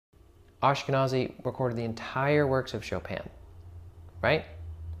Ashkenazy recorded the entire works of Chopin, right?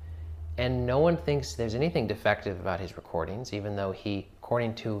 And no one thinks there's anything defective about his recordings, even though he,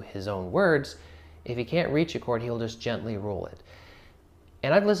 according to his own words, if he can't reach a chord, he'll just gently roll it.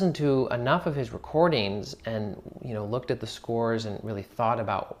 And I've listened to enough of his recordings and, looked at the scores and really thought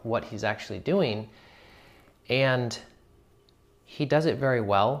about what he's actually doing. And he does it very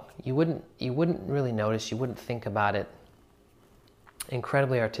well. You wouldn't really notice, you wouldn't think about it.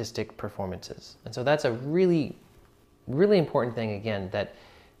 Incredibly artistic performances. And so that's a really, really important thing, again, that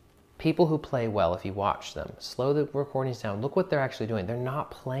people who play well, if you watch them, slow the recordings down, look what they're actually doing. They're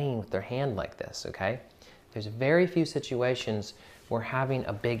not playing with their hand like this, okay? There's very few situations where having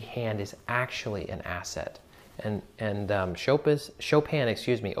a big hand is actually an asset. And Chopin,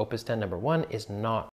 Opus 10 No. 1 is not